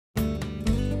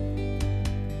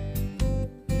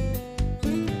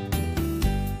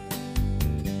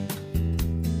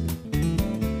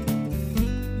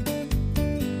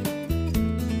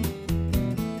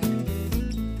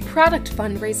Product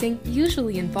fundraising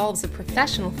usually involves a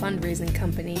professional fundraising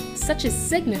company, such as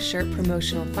Signature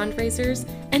Promotional Fundraisers,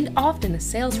 and often a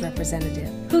sales representative,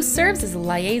 who serves as a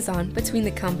liaison between the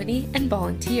company and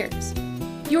volunteers.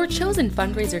 Your chosen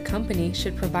fundraiser company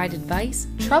should provide advice,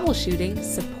 troubleshooting,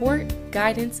 support,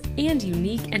 guidance, and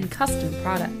unique and custom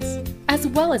products, as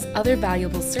well as other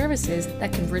valuable services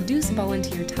that can reduce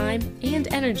volunteer time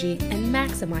and energy and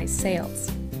maximize sales.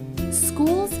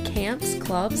 Schools, camps,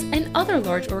 clubs, and other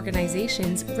large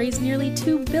organizations raise nearly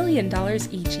 $2 billion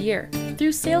each year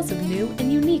through sales of new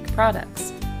and unique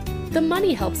products. The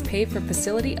money helps pay for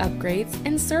facility upgrades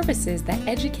and services that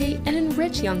educate and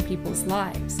enrich young people's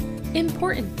lives.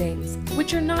 Important things,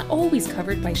 which are not always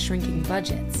covered by shrinking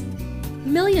budgets.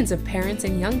 Millions of parents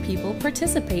and young people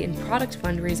participate in product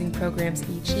fundraising programs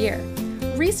each year.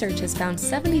 Research has found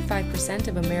 75%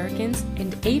 of Americans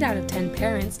and 8 out of 10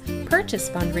 parents purchase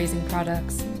fundraising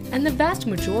products, and the vast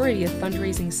majority of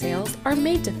fundraising sales are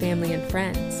made to family and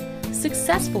friends.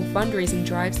 Successful fundraising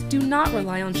drives do not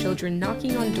rely on children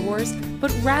knocking on doors,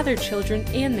 but rather children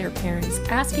and their parents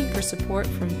asking for support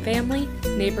from family,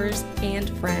 neighbors, and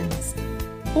friends.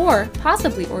 Or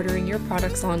possibly ordering your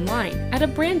products online at a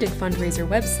branded fundraiser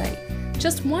website,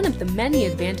 just one of the many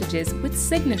advantages with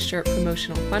Signature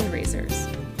Promotional Fundraisers.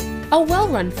 A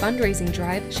well-run fundraising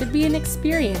drive should be an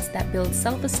experience that builds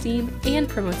self-esteem and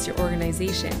promotes your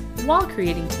organization while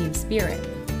creating team spirit.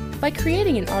 By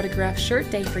creating an autographed shirt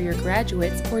day for your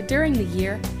graduates or during the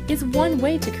year is one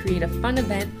way to create a fun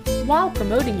event while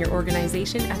promoting your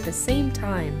organization at the same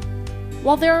time.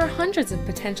 While there are hundreds of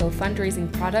potential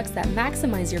fundraising products that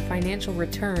maximize your financial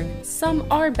return, some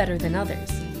are better than others.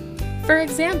 For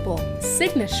example,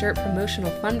 Signature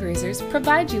Promotional Fundraisers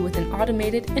provide you with an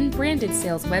automated and branded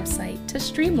sales website to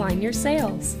streamline your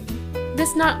sales.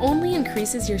 This not only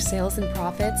increases your sales and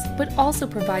profits, but also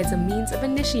provides a means of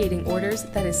initiating orders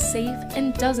that is safe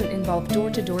and doesn't involve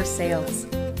door-to-door sales.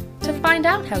 To find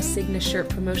out how Signature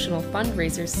Promotional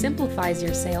Fundraisers simplifies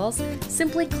your sales,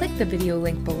 simply click the video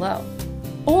link below.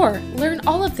 Or learn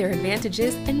all of their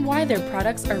advantages and why their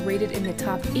products are rated in the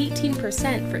top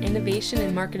 18% for innovation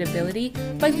and marketability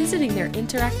by visiting their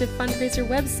interactive fundraiser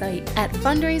website at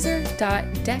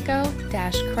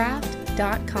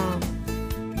fundraiser.deco-craft.com.